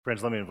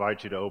Friends, let me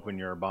invite you to open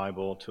your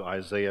Bible to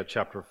Isaiah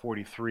chapter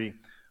 43.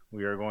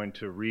 We are going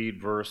to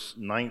read verse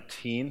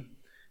 19,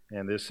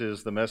 and this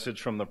is the message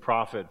from the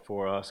prophet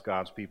for us,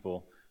 God's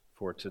people,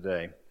 for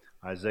today.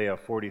 Isaiah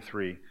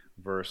 43,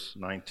 verse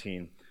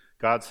 19.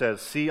 God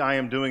says, "See, I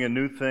am doing a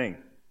new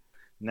thing.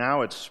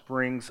 Now it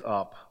springs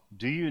up.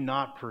 Do you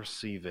not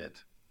perceive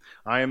it?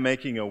 I am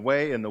making a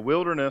way in the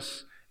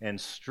wilderness and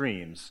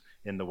streams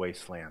in the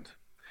wasteland."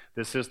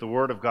 This is the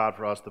word of God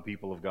for us, the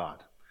people of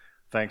God.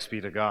 Thanks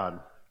be to God.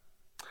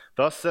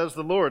 Thus says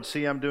the Lord,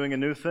 "See, I'm doing a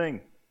new thing.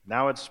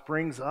 Now it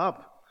springs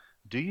up.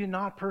 Do you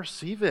not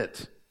perceive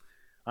it?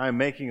 I am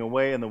making a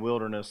way in the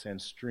wilderness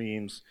and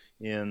streams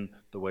in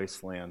the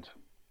wasteland."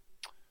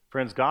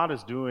 Friends, God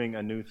is doing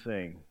a new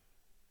thing.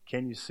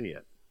 Can you see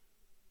it?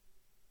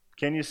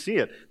 Can you see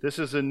it? This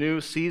is a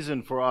new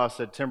season for us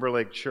at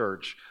Timberlake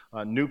Church.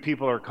 New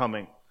people are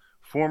coming.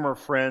 Former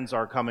friends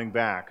are coming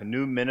back.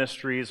 New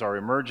ministries are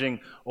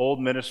emerging.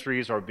 Old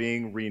ministries are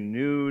being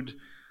renewed.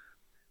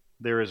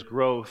 There is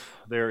growth,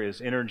 there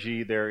is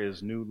energy, there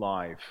is new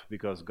life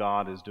because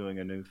God is doing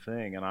a new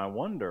thing. And I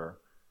wonder,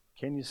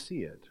 can you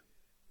see it?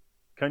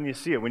 Can you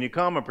see it? When you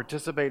come and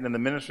participate in the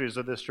ministries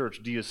of this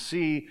church, do you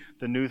see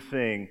the new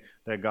thing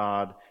that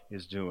God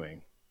is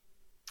doing?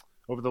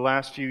 Over the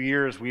last few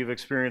years, we've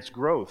experienced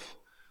growth.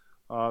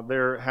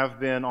 There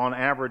have been, on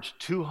average,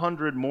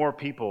 200 more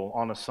people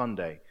on a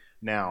Sunday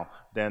now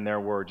than there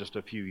were just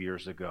a few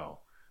years ago.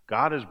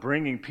 God is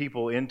bringing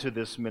people into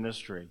this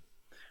ministry.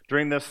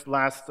 During this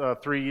last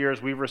 3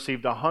 years, we've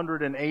received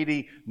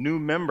 180 new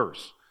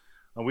members.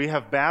 We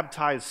have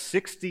baptized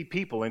 60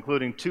 people,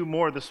 including 2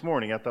 more this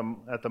morning at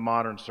the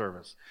modern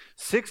service.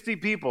 60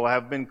 people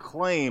have been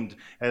claimed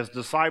as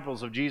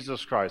disciples of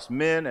Jesus Christ,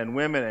 men and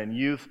women and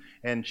youth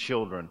and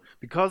children,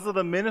 because of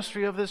the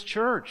ministry of this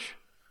church.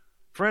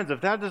 Friends,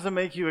 if that doesn't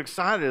make you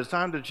excited, it's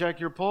time to check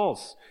your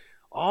pulse.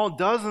 All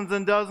dozens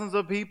and dozens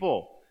of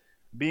people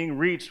being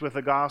reached with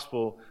the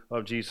gospel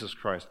of Jesus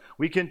Christ.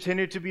 We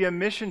continue to be a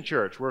mission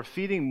church. We're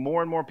feeding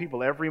more and more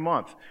people every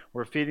month.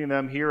 We're feeding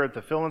them here at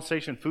the Filling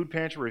Station Food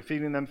Pantry. We're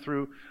feeding them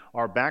through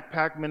our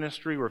backpack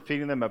ministry. We're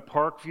feeding them at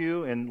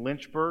Parkview in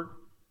Lynchburg.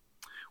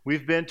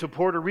 We've been to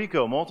Puerto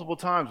Rico multiple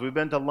times. We've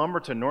been to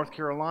Lumberton, North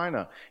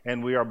Carolina,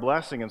 and we are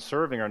blessing and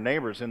serving our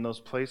neighbors in those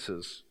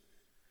places.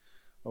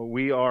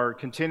 We are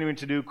continuing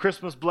to do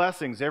Christmas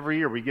blessings every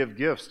year. We give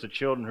gifts to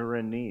children who are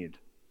in need.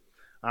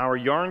 Our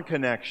Yarn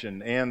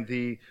Connection and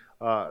the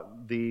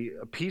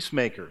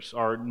Peacemakers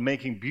are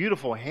making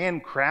beautiful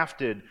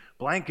handcrafted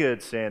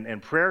blankets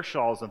and prayer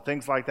shawls and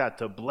things like that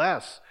to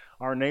bless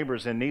our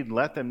neighbors in need and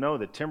let them know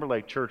that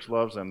Timberlake Church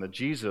loves them, that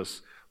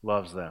Jesus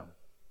loves them.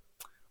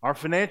 Our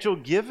financial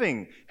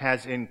giving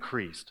has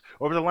increased.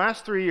 Over the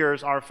last 3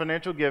 years, our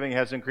financial giving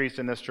has increased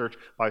in this church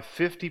by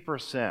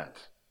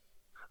 50%.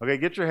 Okay,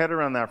 get your head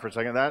around that for a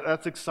second.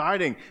 That's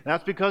exciting. And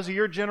that's because of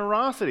your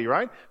generosity,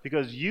 right?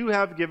 Because you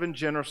have given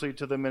generously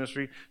to the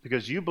ministry,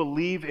 because you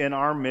believe in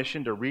our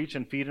mission to reach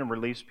and feed and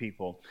release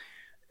people.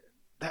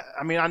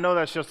 I know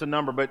that's just a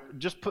number, but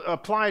just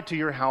apply it to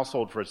your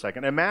household for a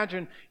second.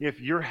 Imagine if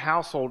your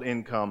household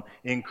income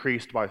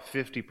increased by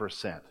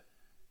 50%.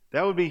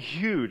 That would be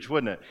huge,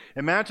 wouldn't it?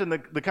 Imagine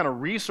the kind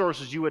of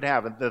resources you would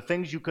have and the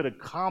things you could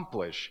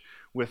accomplish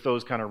with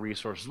those kind of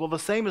resources. Well, the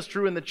same is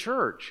true in the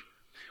church.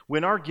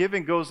 When our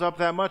giving goes up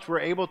that much, we're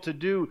able to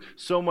do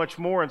so much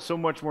more and so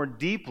much more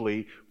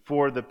deeply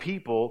for the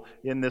people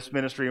in this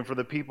ministry and for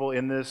the people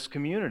in this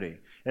community.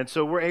 And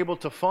so we're able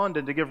to fund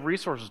and to give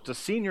resources to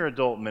senior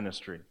adult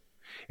ministry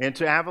and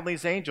to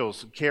Avonlee's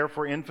Angels, care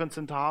for infants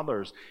and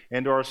toddlers,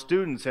 and to our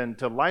students and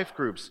to life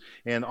groups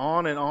and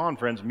on,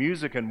 friends.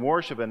 Music and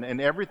worship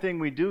and everything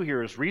we do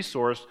here is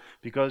resourced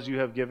because you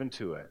have given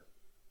to it.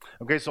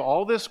 Okay, so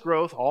all this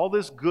growth, all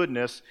this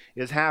goodness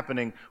is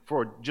happening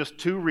for just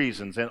 2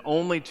 reasons, and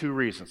only 2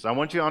 reasons. I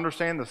want you to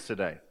understand this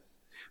today.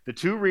 The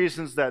 2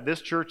 reasons that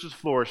this church is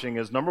flourishing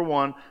is, number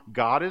 1,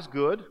 God is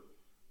good,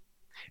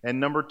 and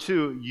number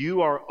 2,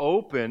 you are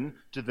open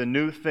to the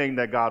new thing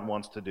that God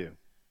wants to do.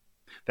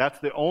 That's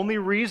the only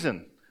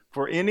reason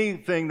for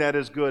anything that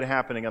is good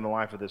happening in the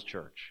life of this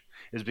church,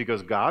 is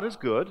because God is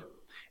good,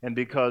 and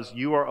because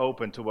you are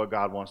open to what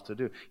God wants to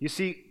do. You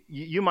see,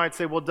 you might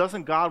say, well,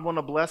 doesn't God want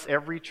to bless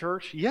every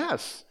church?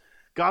 Yes,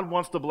 God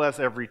wants to bless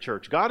every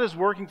church. God is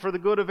working for the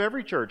good of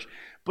every church.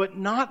 But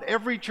not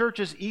every church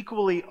is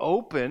equally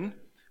open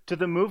to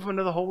the movement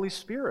of the Holy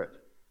Spirit.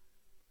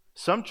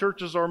 Some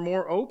churches are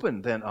more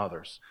open than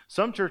others.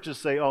 Some churches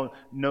say, oh,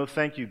 no,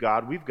 thank you,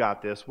 God. We've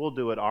got this. We'll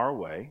do it our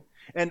way.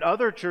 And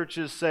other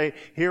churches say,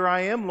 here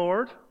I am,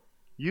 Lord.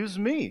 Use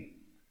me.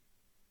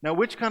 Now,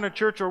 which kind of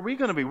church are we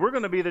going to be? We're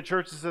going to be the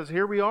church that says,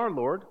 here we are,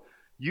 Lord.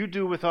 You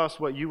do with us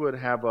what you would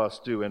have us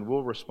do, and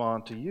we'll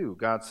respond to you.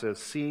 God says,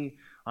 see,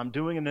 I'm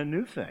doing a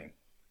new thing.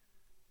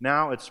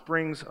 Now it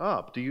springs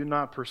up. Do you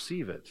not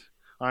perceive it?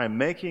 I am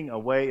making a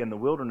way in the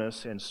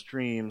wilderness and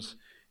streams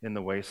in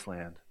the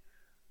wasteland.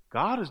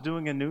 God is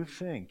doing a new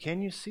thing.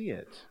 Can you see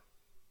it?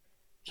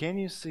 Can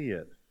you see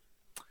it?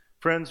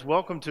 Friends,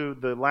 welcome to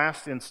the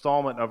last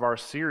installment of our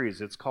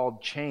series. It's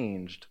called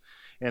Changed.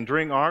 And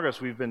during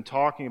August, we've been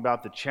talking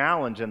about the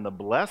challenge and the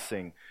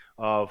blessing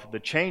of the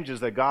changes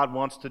that God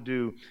wants to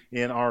do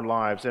in our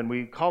lives. And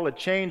we call it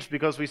change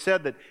because we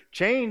said that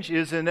change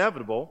is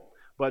inevitable,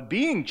 but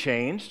being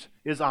changed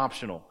is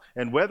optional.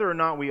 And whether or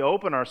not we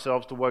open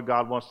ourselves to what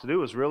God wants to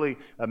do is really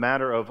a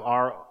matter of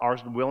our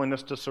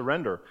willingness to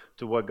surrender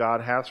to what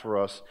God has for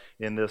us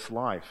in this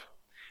life.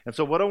 And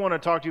so what I want to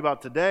talk to you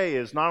about today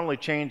is not only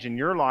change in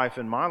your life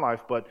and my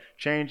life, but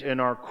change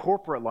in our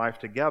corporate life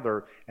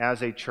together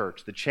as a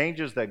church. The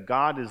changes that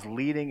God is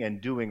leading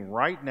and doing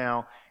right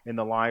now in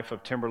the life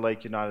of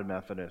Timberlake United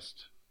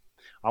Methodist.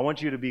 I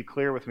want you to be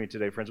clear with me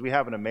today, friends. We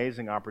have an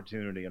amazing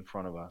opportunity in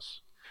front of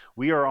us.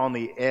 We are on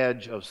the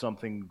edge of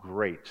something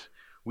great.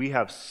 We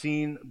have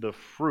seen the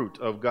fruit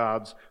of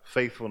God's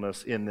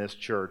faithfulness in this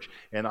church.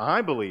 And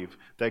I believe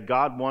that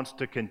God wants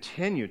to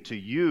continue to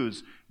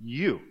use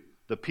you,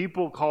 the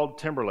people called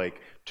Timberlake,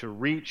 to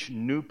reach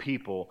new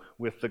people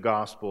with the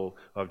gospel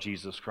of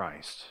Jesus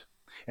Christ.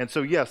 And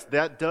so, yes,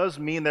 that does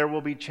mean there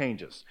will be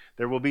changes.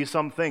 There will be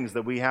some things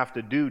that we have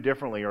to do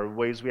differently, or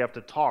ways we have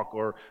to talk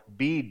or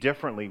be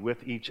differently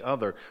with each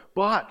other.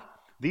 But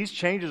these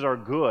changes are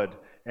good,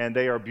 and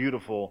they are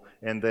beautiful,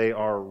 and they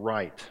are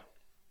right.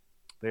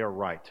 They are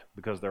right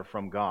because they're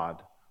from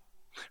God.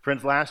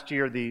 Friends, last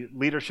year, the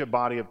leadership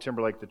body of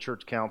Timberlake, the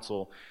church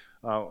council,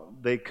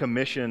 they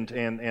commissioned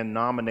and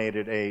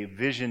nominated a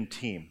vision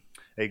team,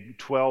 a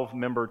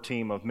 12-member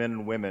team of men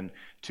and women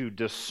to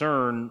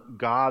discern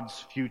God's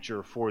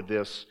future for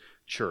this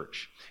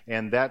church.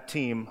 And that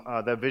team,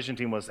 that vision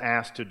team, was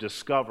asked to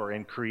discover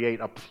and create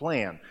a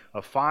plan,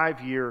 a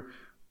 5-year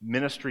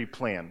ministry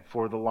plan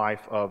for the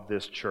life of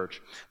this church.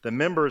 The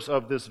members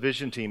of this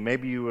vision team,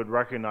 maybe you would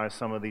recognize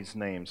some of these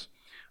names: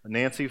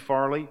 Nancy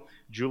Farley,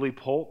 Julie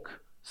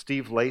Polk,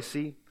 Steve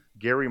Lacey,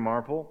 Gary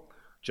Marple,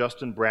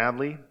 Justin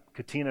Bradley,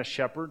 Katina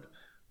Shepard,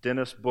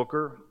 Dennis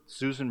Booker,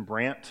 Susan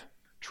Brandt,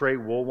 Trey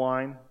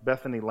Woolwine,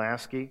 Bethany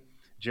Lasky,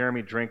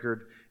 Jeremy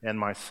Drinkard, and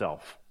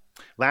myself.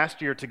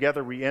 Last year,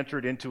 together, we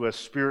entered into a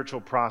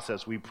spiritual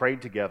process. We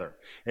prayed together,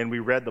 and we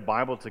read the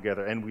Bible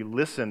together, and we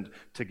listened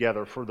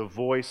together for the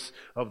voice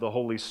of the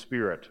Holy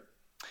Spirit.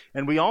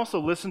 And we also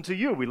listened to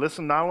you. We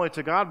listened not only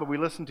to God, but we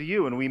listened to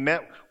you. And we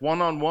met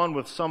one-on-one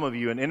with some of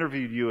you and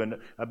interviewed you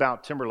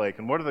about Timberlake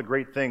and what are the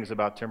great things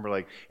about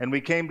Timberlake. And we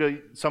came to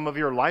some of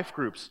your life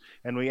groups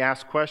and we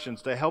asked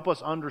questions to help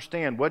us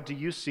understand, what do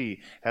you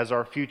see as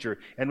our future?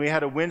 And we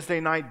had a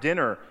Wednesday night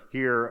dinner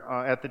here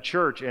at the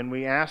church, and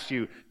we asked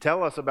you,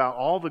 tell us about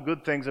all the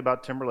good things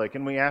about Timberlake.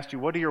 And we asked you,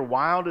 what are your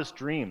wildest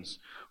dreams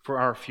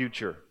for our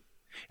future?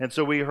 And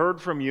so we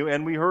heard from you,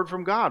 and we heard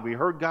from God. We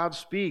heard God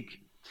speak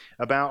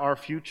about our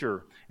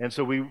future. And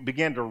so we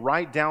began to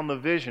write down the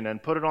vision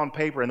and put it on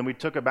paper, and then we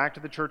took it back to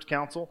the church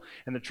council,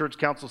 and the church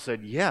council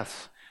said,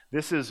 yes,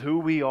 this is who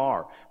we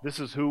are. This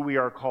is who we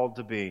are called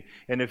to be.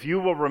 And if you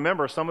will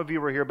remember, some of you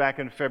were here back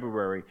in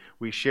February,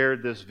 we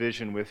shared this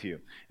vision with you.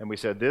 And we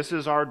said, this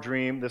is our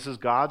dream. This is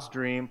God's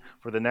dream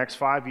for the next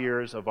 5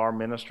 years of our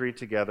ministry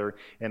together.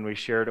 And we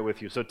shared it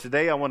with you. So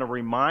today I want to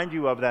remind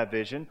you of that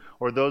vision,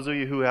 or those of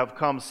you who have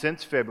come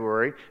since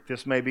February,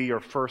 this may be your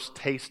first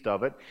taste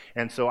of it.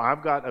 And so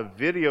I've got a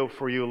video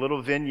for you, a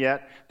little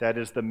vignette that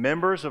is the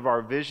members of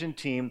our vision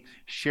team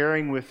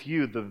sharing with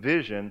you the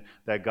vision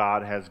that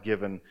God has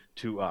given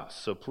to us.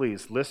 So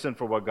please listen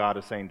for what God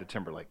is saying to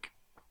Timberlake.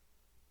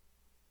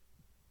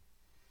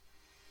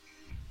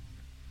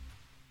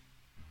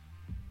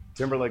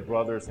 Timberlake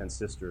brothers and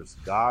sisters,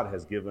 God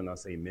has given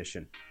us a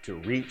mission to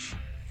reach,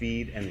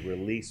 feed, and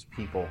release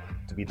people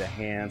to be the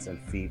hands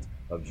and feet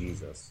of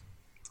Jesus.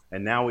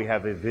 And now we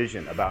have a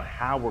vision about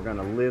how we're going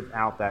to live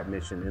out that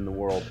mission in the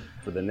world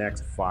for the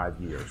next 5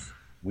 years.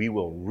 We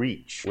will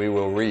reach. We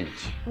will reach.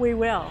 We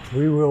will.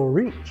 We will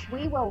reach.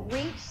 We will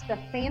reach the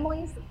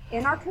families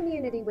in our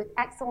community with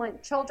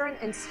excellent children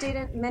and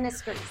student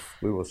ministries.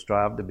 We will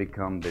strive to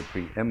become the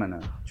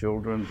preeminent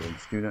children's and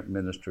student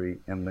ministry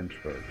in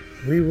Lynchburg.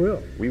 We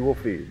will. We will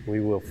feed.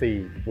 We will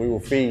feed. We will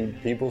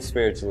feed people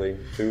spiritually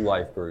through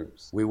life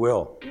groups. We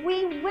will.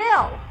 We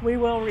will. We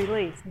will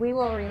release. We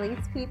will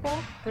release people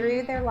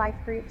through their life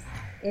groups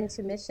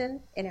into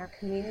mission in our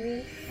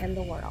community and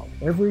the world.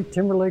 Every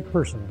Timberlake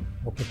person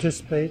will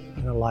participate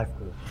in a life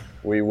group.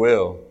 We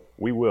will.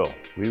 We will.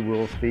 We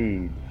will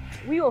feed.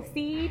 We will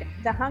feed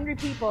the hungry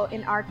people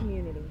in our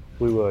community.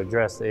 We will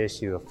address the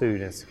issue of food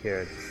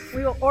insecurity.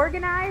 We will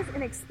organize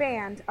and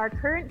expand our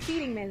current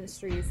feeding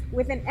ministries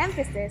with an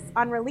emphasis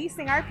on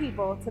releasing our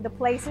people to the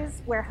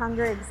places where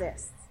hunger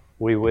exists.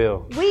 We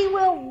will. We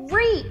will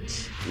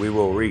reach. We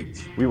will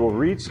reach. We will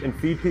reach and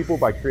feed people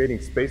by creating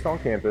space on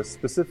campus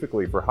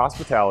specifically for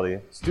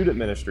hospitality, student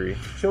ministry,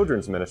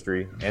 children's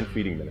ministry, and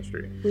feeding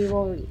ministry. We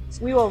will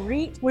reach. We will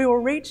reach. We will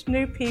reach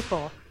new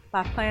people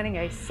by planning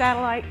a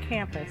satellite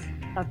campus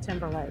of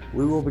Timberlake.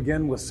 We will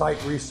begin with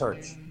site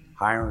research,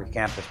 hiring a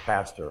campus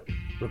pastor,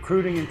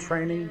 recruiting and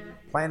training,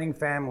 planning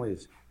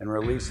families, and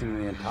releasing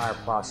the entire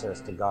process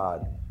to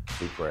God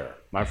through prayer.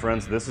 My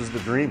friends, this is the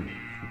dream.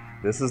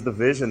 This is the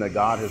vision that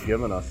God has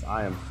given us.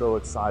 I am so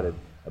excited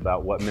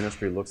about what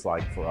ministry looks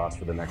like for us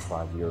for the next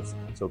 5 years.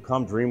 So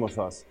come dream with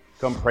us,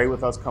 come pray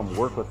with us, come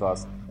work with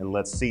us, and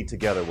let's see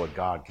together what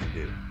God can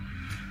do.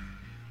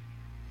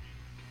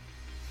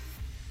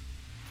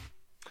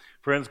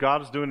 Friends,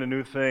 God is doing a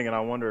new thing, and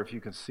I wonder if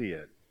you can see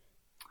it.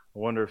 I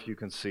wonder if you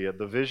can see it.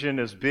 The vision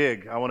is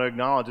big. I want to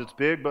acknowledge it's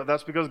big, but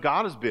that's because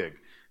God is big.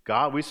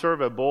 We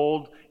serve a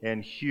bold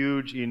and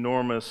huge,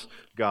 enormous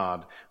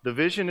God. The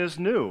vision is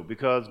new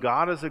because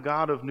God is a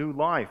God of new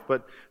life.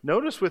 But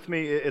notice with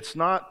me, it's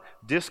not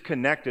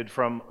disconnected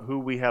from who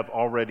we have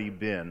already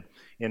been.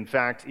 In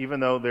fact,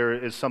 even though there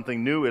is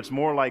something new, it's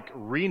more like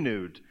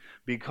renewed,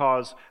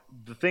 because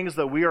the things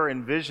that we are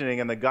envisioning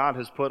and that God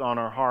has put on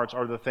our hearts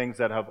are the things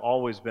that have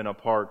always been a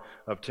part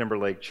of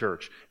Timberlake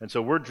Church. And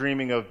so we're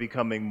dreaming of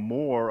becoming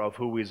more of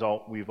who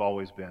we've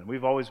always been.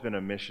 We've always been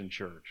a mission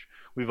church.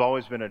 We've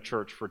always been a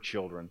church for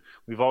children.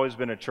 We've always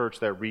been a church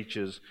that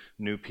reaches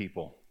new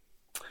people.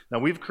 Now,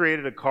 we've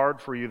created a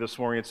card for you this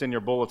morning. It's in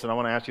your bulletin. I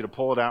want to ask you to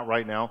pull it out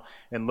right now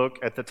and look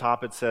at the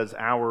top. It says,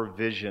 Our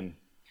Vision.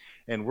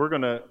 And we're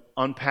going to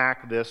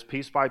unpack this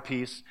piece by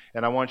piece,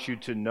 and I want you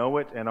to know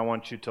it, and I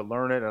want you to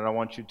learn it, and I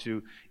want you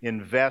to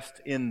invest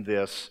in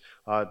this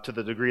to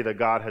the degree that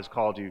God has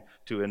called you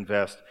to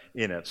invest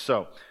in it.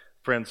 So,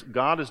 friends,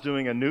 God is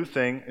doing a new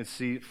thing.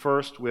 See,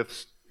 first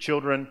with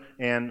children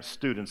and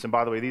students. And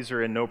by the way, these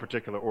are in no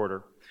particular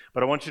order.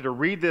 But I want you to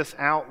read this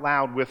out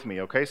loud with me,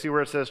 okay? See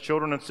where it says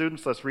children and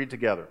students? Let's read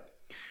together.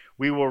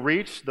 We will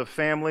reach the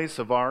families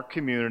of our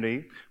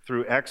community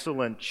through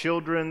excellent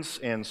children's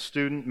and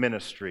student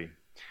ministry.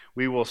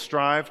 We will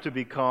strive to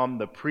become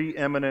the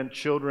preeminent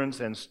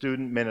children's and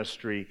student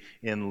ministry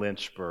in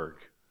Lynchburg.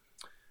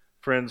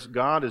 Friends,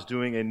 God is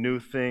doing a new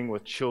thing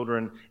with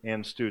children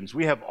and students.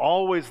 We have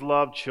always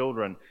loved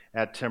children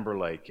at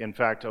Timberlake. In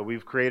fact,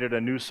 we've created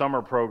a new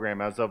summer program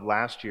as of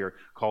last year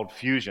called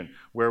Fusion,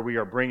 where we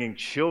are bringing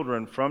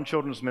children from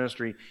children's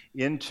ministry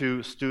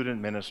into student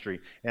ministry.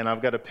 And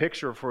I've got a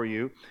picture for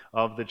you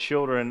of the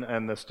children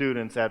and the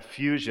students at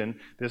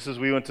Fusion.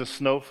 We went to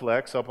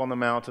Snowflex up on the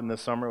mountain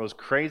this summer. It was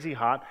crazy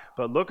hot,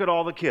 but look at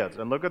all the kids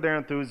and look at their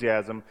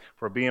enthusiasm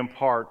for being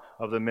part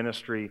of the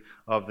ministry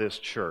of this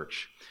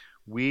church.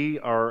 We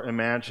are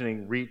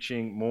imagining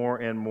reaching more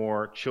and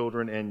more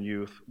children and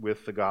youth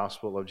with the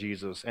gospel of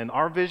Jesus. And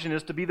our vision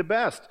is to be the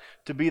best,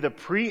 to be the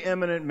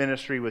preeminent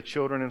ministry with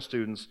children and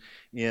students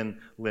in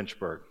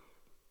Lynchburg.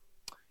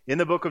 In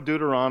the book of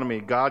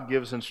Deuteronomy, God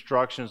gives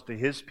instructions to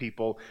his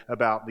people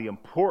about the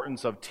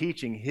importance of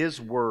teaching his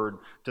word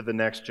to the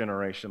next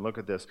generation. Look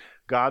at this.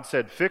 God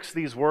said, "Fix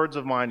these words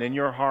of mine in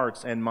your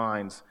hearts and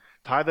minds.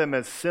 Tie them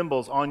as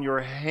symbols on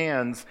your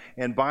hands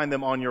and bind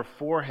them on your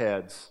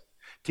foreheads.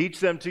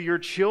 Teach them to your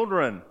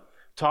children,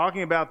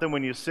 talking about them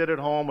when you sit at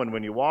home and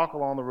when you walk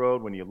along the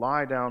road, when you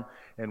lie down,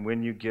 and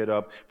when you get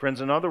up." Friends,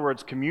 in other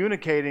words,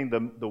 communicating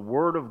the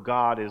Word of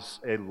God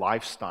is a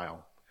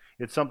lifestyle.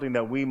 It's something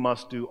that we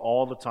must do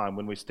all the time,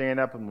 when we stand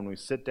up and when we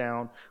sit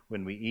down,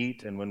 when we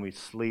eat and when we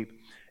sleep.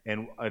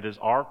 And it is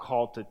our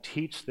call to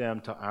teach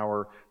them to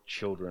our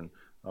children.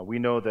 We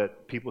know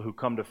that people who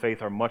come to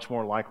faith are much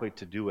more likely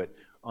to do it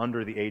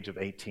under the age of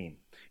 18.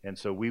 And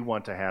so we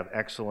want to have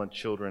excellent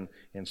children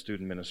and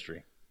student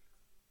ministry.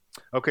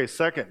 Okay,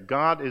 second,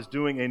 God is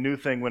doing a new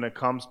thing when it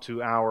comes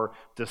to our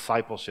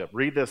discipleship.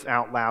 Read this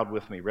out loud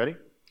with me. Ready?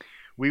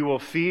 We will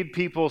feed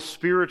people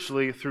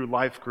spiritually through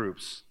life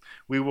groups.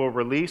 We will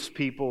release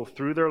people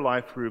through their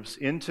life groups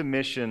into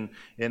mission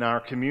in our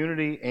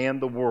community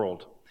and the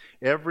world.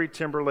 Every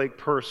Timberlake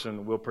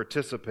person will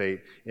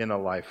participate in a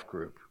life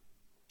group.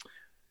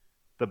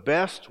 The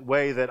best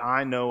way that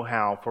I know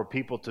how for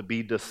people to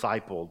be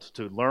discipled,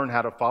 to learn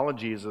how to follow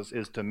Jesus,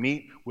 is to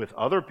meet with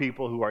other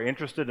people who are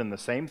interested in the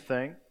same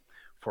thing,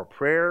 for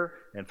prayer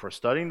and for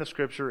studying the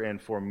Scripture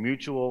and for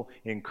mutual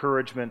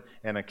encouragement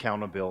and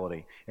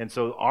accountability. And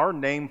so our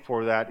name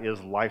for that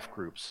is life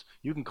groups.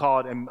 You can call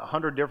it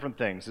 100 different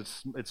things.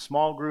 It's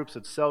small groups,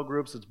 it's cell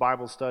groups, it's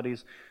Bible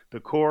studies. The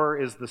core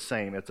is the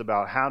same. It's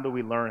about how do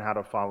we learn how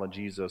to follow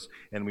Jesus,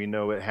 and we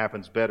know it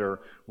happens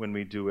better when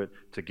we do it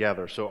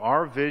together. So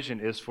our vision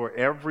is for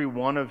every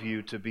one of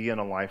you to be in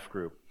a life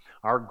group.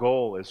 Our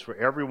goal is for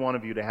every one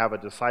of you to have a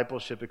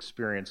discipleship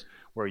experience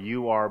where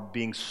you are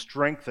being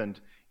strengthened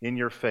in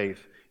your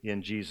faith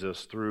in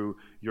Jesus through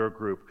your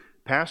group.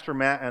 Pastor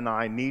Matt and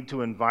I need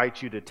to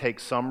invite you to take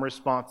some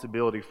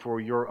responsibility for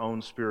your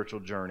own spiritual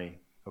journey,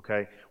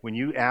 okay? When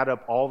you add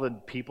up all the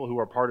people who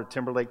are part of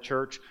Timberlake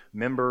Church,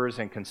 members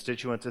and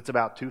constituents, it's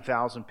about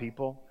 2,000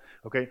 people,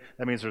 okay?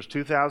 That means there's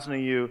 2,000 of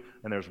you,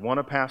 and there's one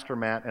of Pastor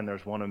Matt, and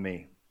there's one of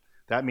me.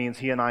 That means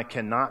he and I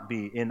cannot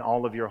be in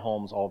all of your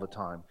homes all the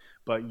time.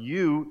 But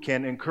you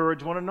can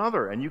encourage one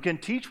another, and you can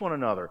teach one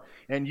another.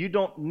 And you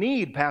don't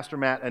need Pastor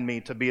Matt and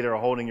me to be there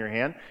holding your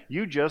hand.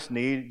 You just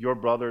need your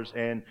brothers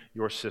and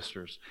your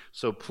sisters.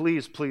 So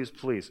please, please,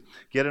 please,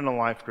 get in a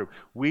life group.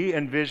 We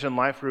envision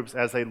life groups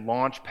as a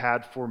launch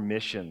pad for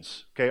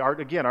missions. Okay,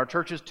 our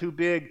church is too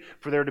big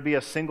for there to be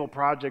a single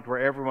project where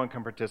everyone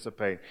can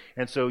participate.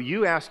 And so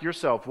you ask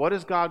yourself, what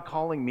is God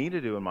calling me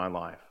to do in my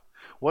life?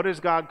 What is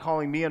God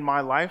calling me and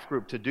my life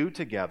group to do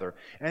together?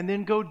 And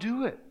then go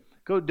do it.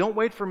 Go. Don't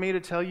wait for me to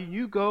tell you.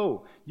 You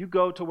go. You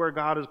go to where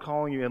God is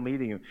calling you and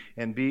leading you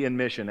and be in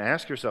mission.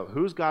 Ask yourself,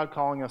 who's God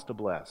calling us to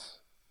bless?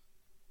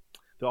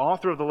 The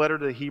author of the letter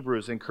to the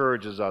Hebrews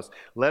encourages us,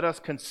 let us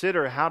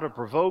consider how to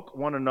provoke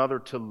one another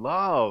to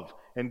love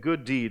and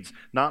good deeds,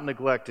 not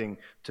neglecting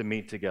to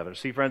meet together.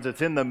 See, friends,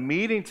 it's in the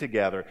meeting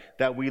together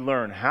that we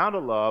learn how to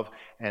love,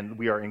 and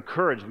we are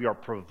encouraged, we are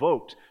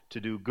provoked to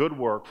do good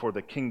work for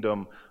the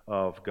kingdom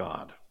of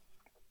God.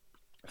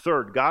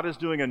 Third, God is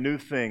doing a new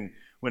thing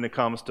when it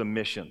comes to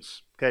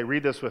missions. Okay,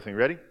 read this with me.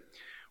 Ready?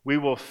 We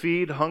will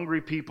feed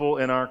hungry people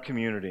in our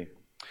community.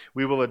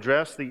 We will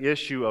address the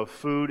issue of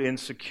food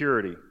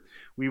insecurity.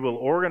 We will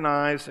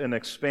organize and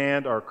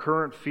expand our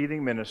current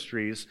feeding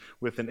ministries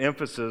with an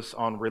emphasis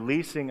on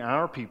releasing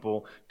our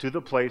people to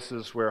the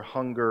places where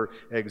hunger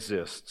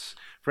exists.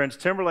 Friends,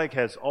 Timberlake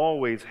has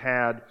always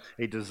had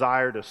a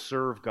desire to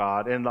serve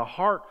God, and the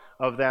heart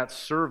of that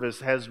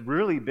service has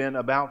really been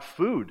about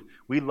food.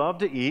 We love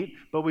to eat,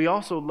 but we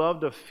also love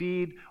to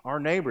feed our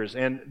neighbors.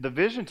 And the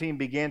vision team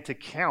began to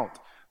count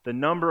the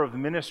number of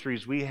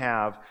ministries we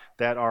have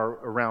that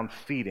are around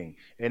feeding.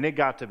 And it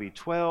got to be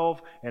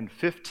 12 and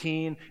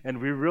 15,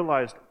 and we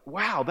realized,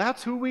 wow,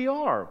 that's who we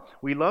are.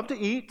 We love to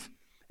eat,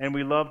 and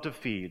we love to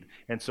feed.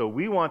 And so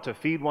we want to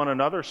feed one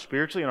another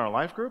spiritually in our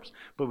life groups,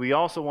 but we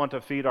also want to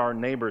feed our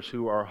neighbors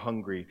who are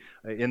hungry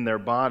in their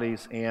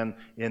bodies and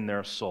in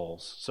their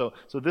souls. So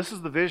this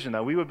is the vision,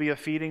 that we would be a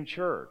feeding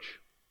church.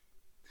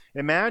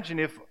 Imagine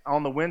if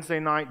on the Wednesday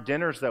night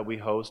dinners that we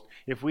host,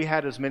 if we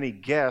had as many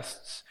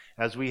guests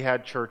as we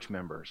had church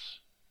members.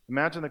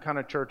 Imagine the kind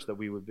of church that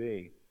we would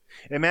be.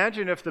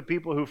 Imagine if the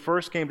people who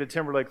first came to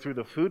Timberlake through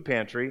the food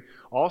pantry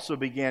also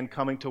began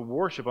coming to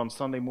worship on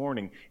Sunday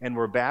morning and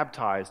were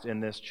baptized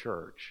in this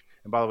church.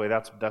 And by the way,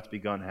 that's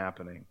begun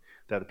happening.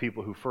 That the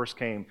people who first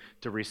came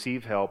to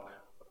receive help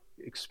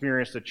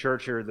experienced a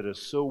church here that is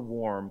so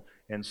warm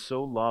and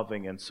so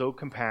loving and so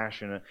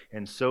compassionate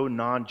and so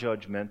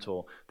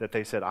non-judgmental that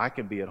they said, I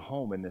can be at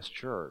home in this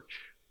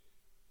church.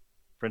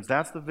 Friends,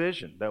 that's the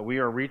vision, that we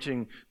are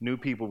reaching new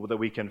people, that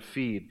we can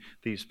feed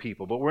these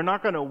people. But we're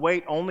not going to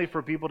wait only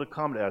for people to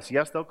come to us.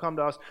 Yes, they'll come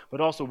to us,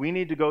 but also we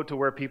need to go to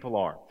where people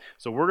are.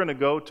 So we're going to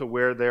go to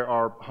where there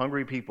are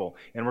hungry people,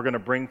 and we're going to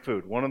bring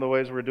food. One of the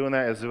ways we're doing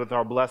that is with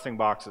our blessing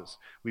boxes.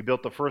 We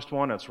built the first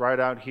one. It's right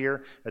out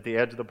here at the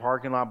edge of the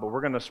parking lot, but we're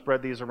going to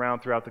spread these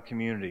around throughout the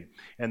community.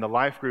 And the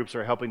life groups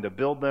are helping to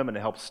build them and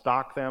to help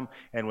stock them.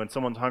 And when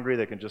someone's hungry,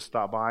 they can just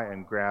stop by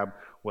and grab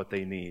what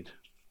they need.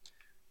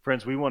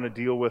 Friends, we want to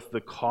deal with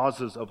the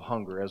causes of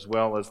hunger as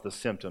well as the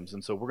symptoms.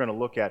 And so we're going to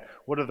look at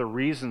what are the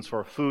reasons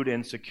for food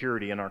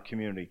insecurity in our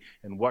community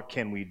and what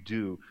can we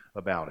do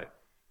about it.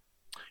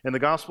 In the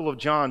Gospel of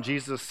John,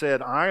 Jesus said,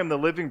 I am the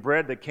living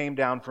bread that came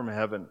down from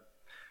heaven.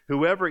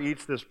 Whoever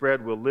eats this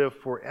bread will live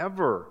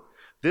forever.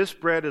 This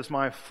bread is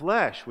my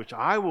flesh, which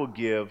I will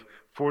give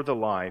for the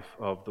life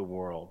of the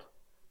world.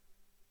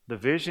 The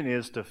vision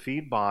is to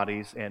feed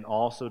bodies and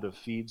also to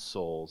feed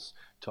souls,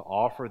 to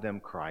offer them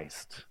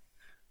Christ.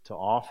 To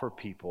offer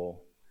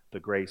people the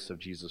grace of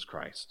Jesus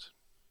Christ.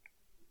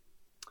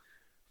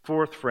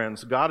 Fourth,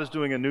 friends, God is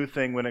doing a new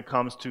thing when it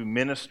comes to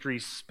ministry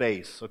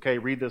space. Okay,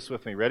 read this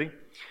with me. Ready?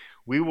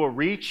 We will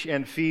reach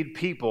and feed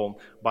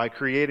people by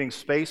creating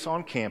space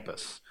on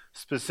campus,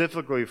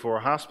 specifically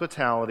for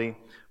hospitality,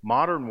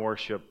 modern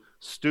worship,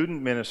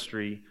 student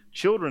ministry,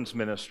 children's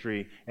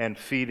ministry, and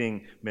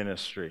feeding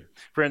ministry.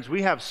 Friends,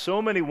 we have so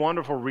many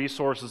wonderful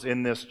resources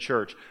in this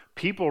church.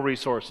 People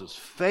resources,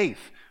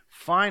 faith,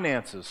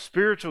 finances,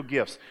 spiritual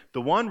gifts. The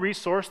one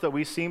resource that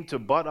we seem to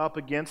butt up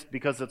against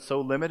because it's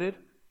so limited,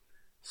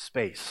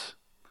 space.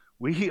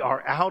 We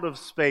are out of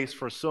space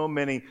for so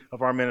many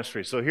of our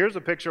ministries. So here's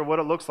a picture of what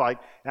it looks like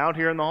out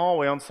here in the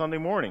hallway on Sunday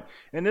morning.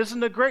 And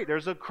isn't it great?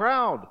 There's a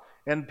crowd,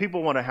 and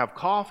people want to have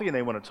coffee, and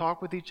they want to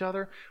talk with each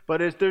other,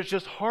 but there's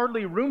just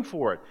hardly room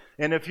for it.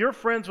 And if you're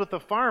friends with the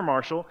fire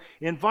marshal,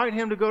 invite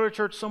him to go to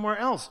church somewhere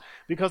else,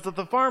 because if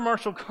the fire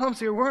marshal comes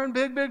here, we're in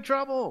big, big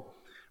trouble.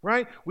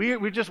 Right?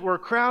 We're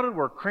crowded,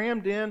 we're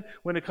crammed in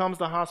when it comes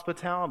to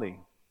hospitality.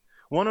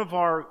 One of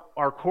our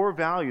core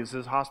values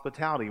is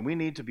hospitality, and we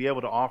need to be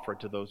able to offer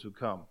it to those who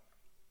come.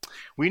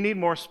 We need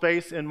more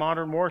space in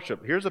modern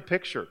worship. Here's a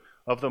picture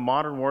of the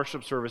modern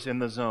worship service in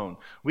the zone.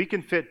 We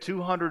can fit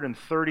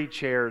 230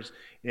 chairs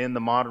in the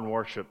modern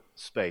worship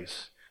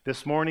space.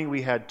 This morning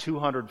we had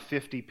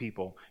 250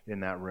 people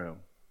in that room.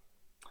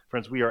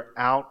 Friends, we are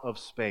out of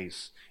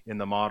space in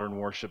the modern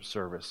worship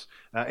service.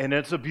 And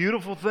it's a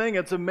beautiful thing.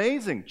 It's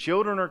amazing.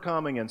 Children are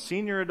coming, and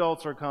senior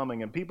adults are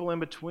coming, and people in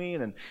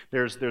between, and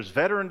there's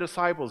veteran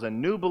disciples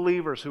and new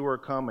believers who are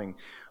coming.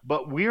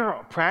 But we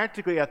are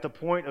practically at the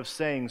point of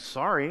saying,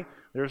 sorry,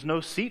 there's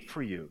no seat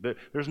for you.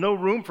 There's no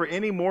room for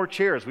any more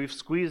chairs. We've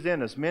squeezed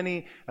in as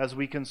many as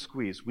we can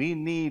squeeze. We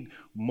need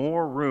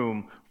more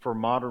room for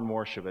modern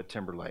worship at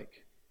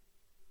Timberlake.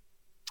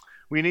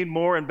 We need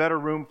more and better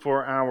room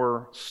for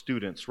our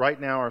students. Right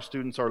now, our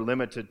students are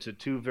limited to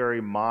 2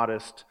 very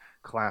modest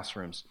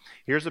classrooms.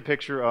 Here's a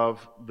picture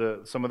of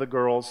some of the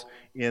girls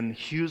in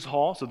Hughes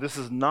Hall. So this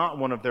is not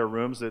one of their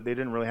rooms. They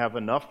didn't really have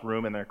enough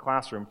room in their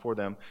classroom for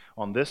them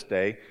on this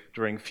day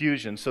during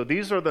Fusion. So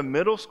these are the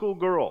middle school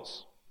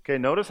girls. Okay,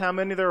 notice how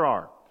many there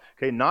are.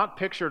 Okay, not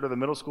pictured are the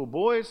middle school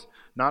boys,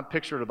 not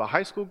pictured are the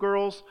high school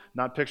girls,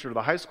 not pictured are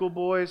the high school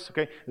boys.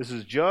 Okay, this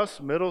is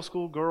just middle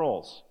school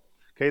girls.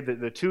 Okay,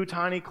 the two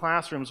tiny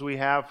classrooms we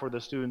have for the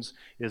students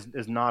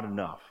is not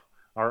enough.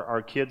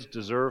 Our kids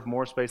deserve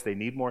more space. They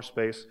need more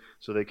space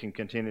so they can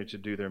continue to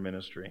do their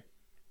ministry.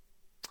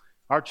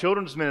 Our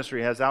children's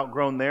ministry has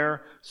outgrown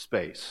their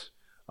space.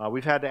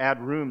 We've had to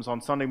add rooms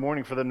on Sunday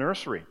morning for the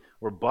nursery.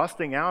 We're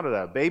busting out of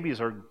that. Babies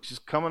are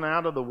just coming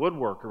out of the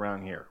woodwork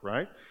around here,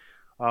 right?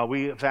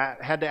 We've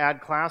had to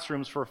add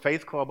classrooms for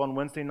Faith Club on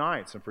Wednesday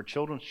nights and for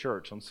Children's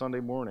Church on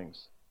Sunday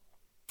mornings.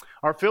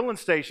 Our filling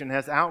station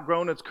has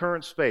outgrown its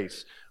current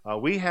space.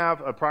 We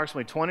have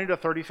approximately 20 to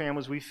 30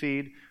 families we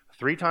feed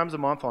 3 times a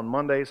month on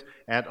Mondays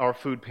at our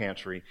food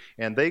pantry.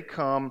 And they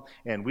come,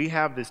 and we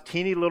have this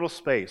teeny little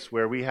space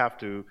where we have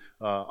to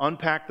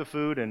unpack the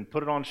food and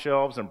put it on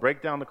shelves and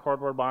break down the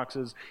cardboard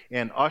boxes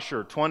and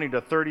usher 20 to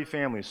 30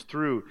 families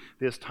through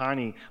this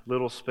tiny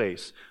little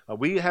space.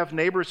 We have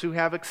neighbors who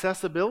have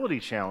accessibility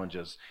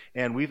challenges,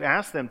 and we've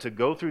asked them to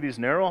go through these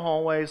narrow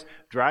hallways,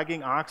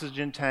 dragging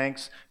oxygen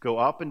tanks, go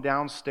up and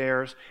down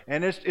stairs,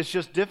 and it's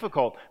just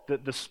difficult.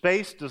 The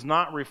space does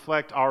not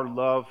reflect our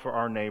love for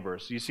our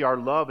neighbors. You see, our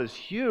love is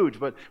huge,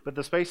 but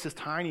the space is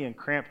tiny and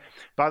cramped.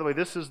 By the way,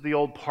 this is the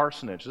old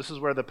parsonage. This is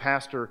where the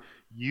pastor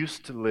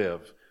used to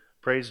live.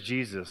 Praise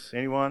Jesus.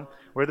 Anyone?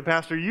 Where the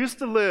pastor used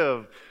to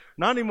live.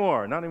 Not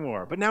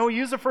anymore. But now we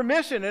use it for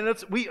mission, and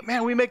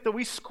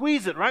we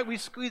squeeze it, right? We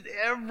squeeze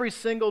every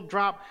single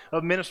drop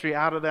of ministry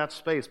out of that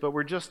space, but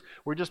we're just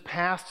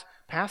past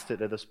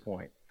it at this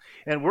point.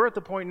 And we're at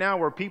the point now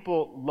where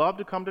people love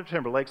to come to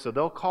Timberlake, so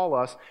they'll call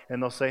us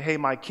and they'll say, hey,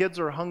 my kids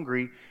are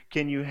hungry,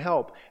 can you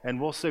help? And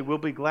we'll say, we'll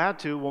be glad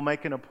to. We'll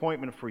make an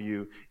appointment for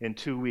you in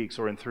 2 weeks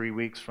or in 3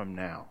 weeks from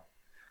now.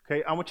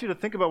 Okay, I want you to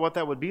think about what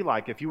that would be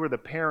like if you were the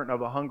parent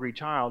of a hungry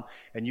child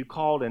and you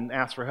called and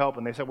asked for help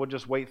and they said, well,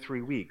 just wait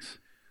 3 weeks.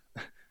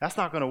 That's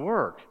not going to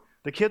work.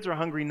 The kids are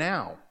hungry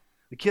now.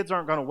 The kids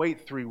aren't going to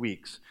wait 3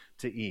 weeks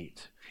to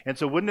eat. And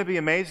so wouldn't it be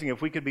amazing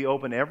if we could be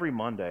open every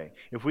Monday,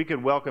 if we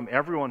could welcome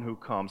everyone who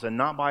comes, and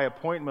not by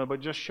appointment, but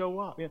just show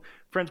up? You know,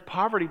 friends,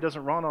 poverty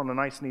doesn't run on a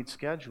nice, neat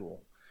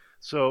schedule.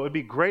 So it'd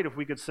be great if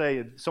we could say,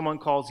 if someone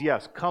calls,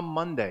 yes, come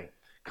Monday.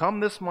 Come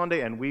this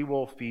Monday and we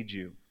will feed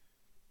you.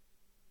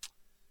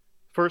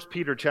 1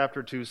 Peter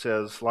chapter 2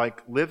 says,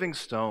 like living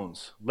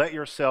stones, let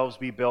yourselves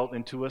be built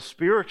into a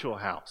spiritual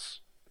house,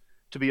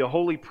 to be a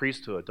holy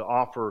priesthood, to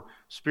offer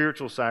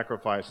spiritual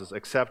sacrifices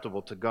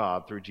acceptable to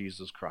God through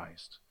Jesus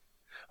Christ.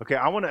 Okay,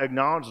 I want to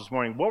acknowledge this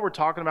morning, what we're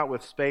talking about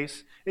with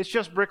space, it's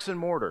just bricks and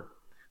mortar.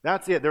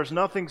 That's it. There's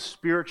nothing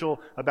spiritual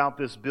about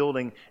this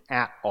building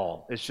at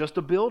all. It's just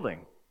a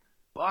building.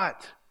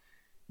 But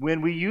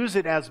when we use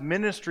it as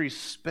ministry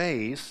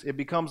space, it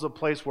becomes a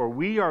place where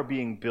we are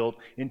being built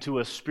into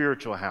a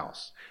spiritual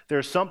house.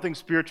 There's something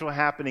spiritual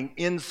happening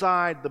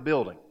inside the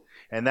building,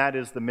 and that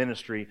is the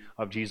ministry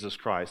of Jesus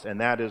Christ.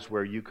 And that is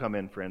where you come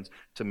in, friends,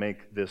 to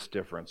make this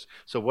difference.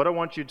 So what I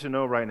want you to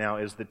know right now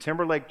is the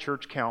Timberlake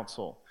Church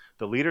Council,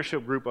 the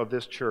leadership group of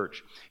this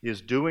church,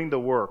 is doing the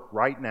work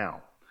right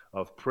now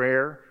of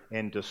prayer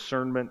and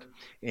discernment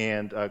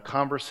and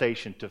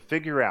conversation to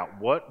figure out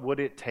what would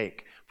it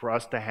take for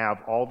us to have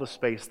all the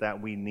space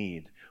that we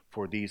need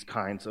for these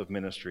kinds of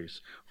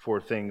ministries, for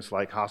things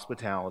like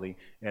hospitality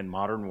and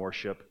modern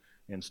worship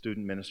and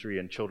student ministry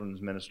and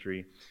children's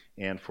ministry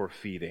and for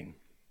feeding.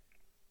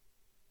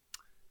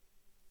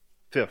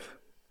 Fifth,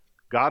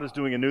 God is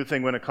doing a new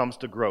thing when it comes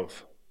to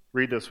growth.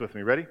 Read this with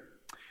me. Ready?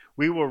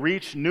 We will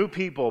reach new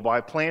people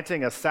by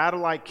planting a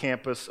satellite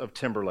campus of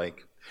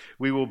Timberlake.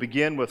 We will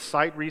begin with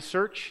site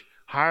research,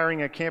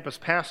 hiring a campus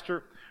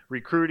pastor,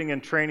 recruiting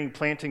and training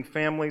planting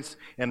families,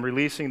 and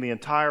releasing the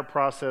entire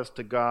process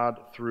to God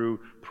through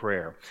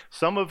prayer.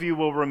 Some of you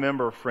will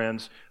remember,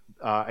 friends,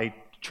 a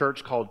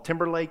church called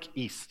Timberlake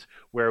East,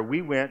 where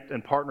we went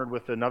and partnered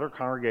with another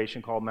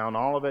congregation called Mount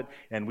Olivet,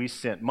 and we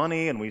sent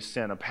money, and we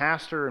sent a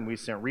pastor, and we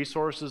sent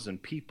resources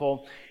and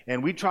people,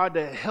 and we tried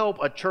to help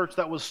a church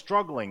that was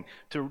struggling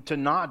to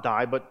not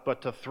die,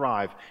 but to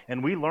thrive.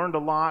 And we learned a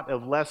lot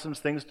of lessons,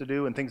 things to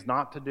do and things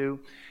not to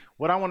do.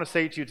 What I want to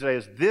say to you today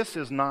is this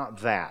is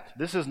not that.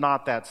 This is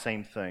not that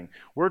same thing.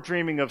 We're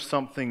dreaming of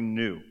something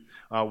new.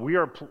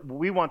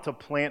 We want to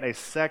plant a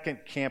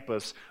second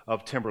campus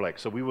of Timberlake.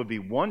 So we would be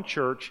one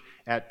church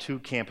at 2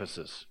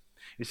 campuses.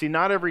 You see,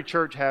 not every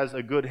church has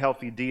a good,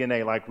 healthy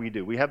DNA like we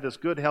do. We have this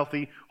good,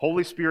 healthy,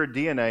 Holy Spirit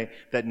DNA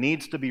that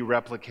needs to be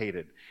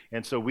replicated.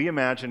 And so we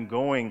imagine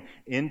going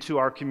into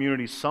our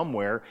community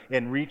somewhere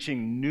and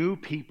reaching new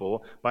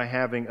people by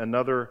having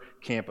another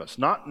campus.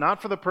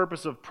 Not for the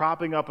purpose of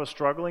propping up a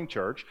struggling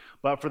church,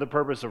 but for the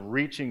purpose of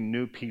reaching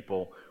new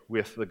people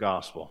with the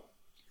gospel.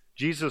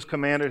 Jesus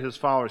commanded his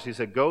followers, he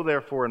said, go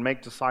therefore and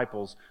make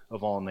disciples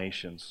of all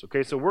nations.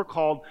 Okay, so we're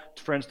called,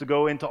 friends, to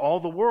go into all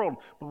the world.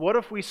 But what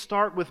if we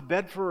start with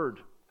Bedford?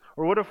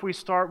 Or what if we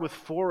start with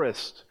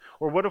Forest?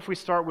 Or what if we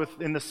start with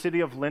in the city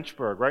of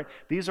Lynchburg, right?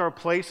 These are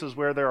places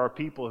where there are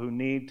people who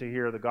need to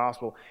hear the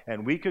gospel,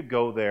 and we could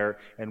go there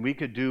and we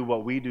could do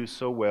what we do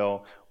so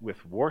well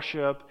with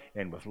worship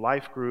and with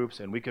life groups,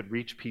 and we could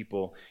reach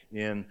people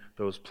in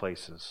those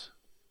places.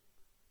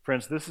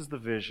 Friends, this is the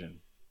vision.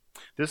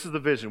 This is the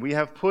vision. We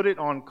have put it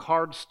on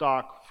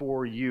cardstock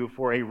for you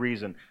for a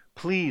reason.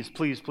 Please,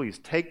 please, please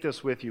take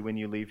this with you when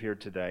you leave here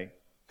today.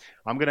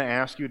 I'm going to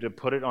ask you to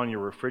put it on your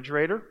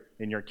refrigerator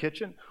in your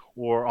kitchen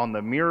or on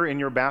the mirror in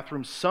your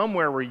bathroom,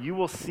 somewhere where you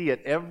will see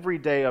it every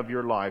day of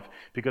your life,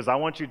 because I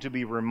want you to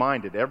be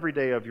reminded every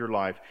day of your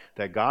life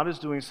that God is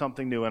doing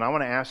something new, and I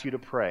want to ask you to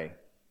pray.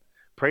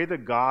 Pray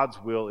that God's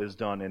will is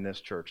done in this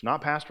church.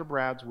 Not Pastor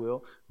Brad's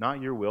will,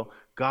 not your will,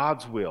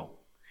 God's will.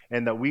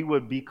 And that we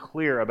would be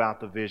clear about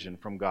the vision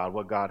from God,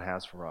 what God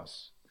has for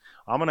us.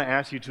 I'm going to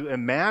ask you to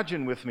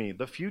imagine with me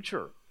the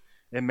future.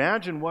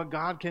 Imagine what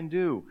God can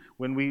do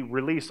when we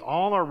release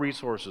all our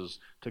resources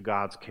to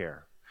God's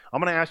care. I'm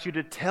going to ask you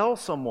to tell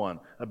someone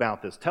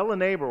about this. Tell a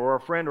neighbor or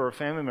a friend or a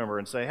family member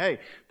and say, hey,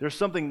 there's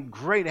something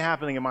great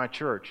happening in my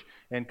church,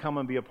 and come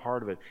and be a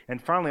part of it.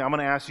 And finally, I'm going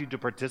to ask you to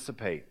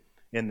participate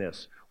in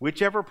this.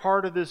 Whichever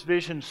part of this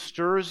vision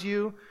stirs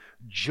you,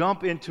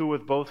 jump into it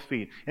with both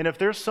feet. And if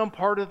there's some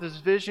part of this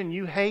vision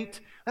you hate,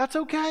 that's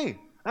okay.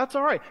 That's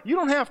all right. You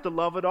don't have to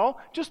love it all.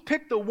 Just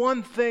pick the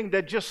one thing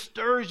that just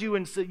stirs you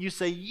and you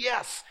say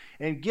yes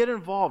and get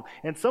involved.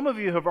 And some of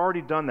you have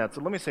already done that,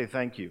 so let me say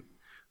thank you.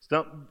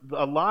 So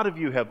a lot of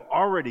you have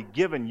already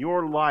given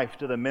your life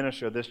to the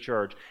ministry of this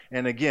church.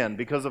 And again,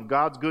 because of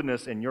God's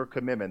goodness and your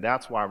commitment,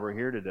 that's why we're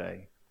here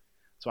today.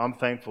 So I'm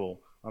thankful.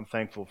 I'm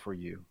thankful for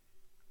you.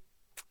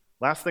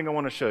 Last thing I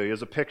want to show you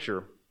is a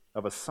picture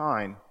of a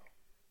sign.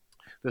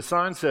 The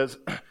sign says,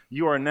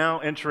 you are now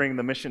entering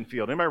the mission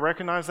field. Anybody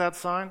recognize that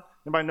sign?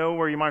 Anybody know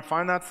where you might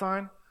find that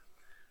sign?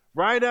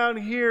 Right out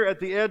here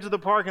at the edge of the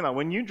parking lot.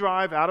 When you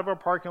drive out of our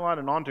parking lot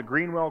and onto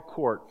Greenwell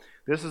Court,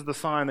 this is the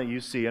sign that you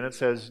see, and it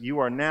says, you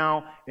are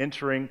now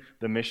entering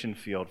the mission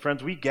field.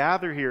 Friends, we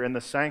gather here in the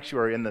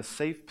sanctuary, in the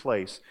safe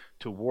place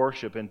to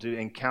worship and to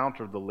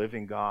encounter the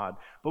living God.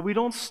 But we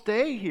don't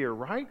stay here,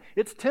 right?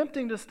 It's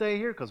tempting to stay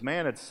here because,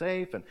 man, it's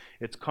safe and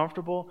it's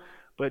comfortable.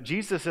 But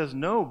Jesus says,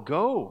 no,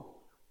 go.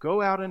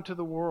 Go out into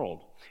the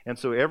world. And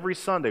so every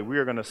Sunday, we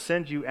are going to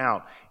send you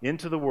out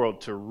into the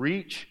world to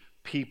reach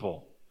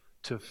people,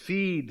 to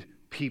feed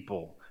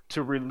people,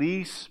 to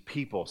release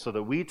people, so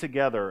that we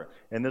together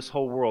in this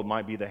whole world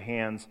might be the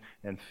hands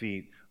and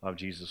feet of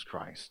Jesus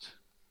Christ.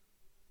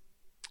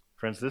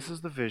 Friends, this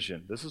is the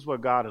vision. This is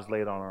what God has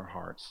laid on our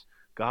hearts.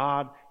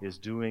 God is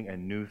doing a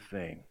new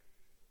thing.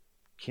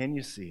 Can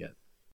you see it?